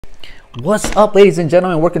What's up, ladies and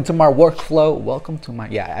gentlemen? Welcome to my workflow. Welcome to my,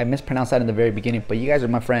 I mispronounced that in the very beginning, but you guys are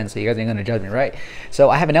my friends, so you guys ain't gonna judge me, right? So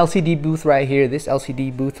I have an LCD booth right here. This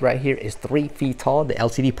LCD booth right here is 3 feet tall, the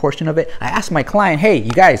LCD portion of it. I asked my client, hey,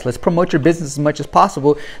 you guys, let's promote your business as much as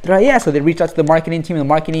possible. They're like, yeah, so they reached out to the marketing team. The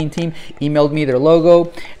marketing team emailed me their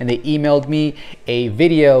logo, and they emailed me a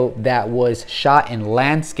video that was shot in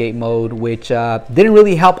landscape mode, which didn't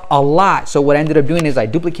really help a lot. So what I ended up doing is I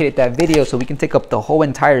duplicated that video so we can take up the whole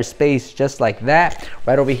entire space just like that.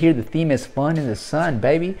 Right over here, the theme is fun in the sun,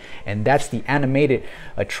 baby, and that's the animated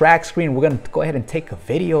track screen. We're gonna go ahead and take a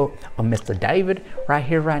video of Mr. David right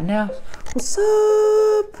here, right now. What's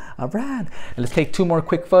up? All right, and let's take 2 more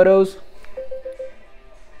quick photos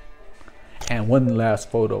and 1 last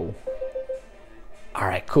photo. All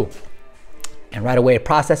right, cool. And right away it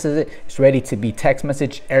processes it. It's ready to be text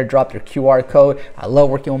message, airdrop, your QR code. I love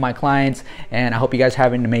working with my clients, and I hope you guys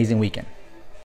have an amazing weekend.